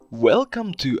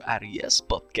Welcome to Arias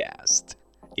Podcast.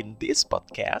 In this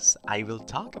podcast, I will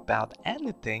talk about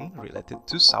anything related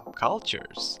to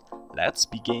subcultures. Let's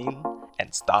begin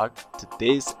and start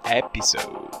today's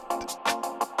episode.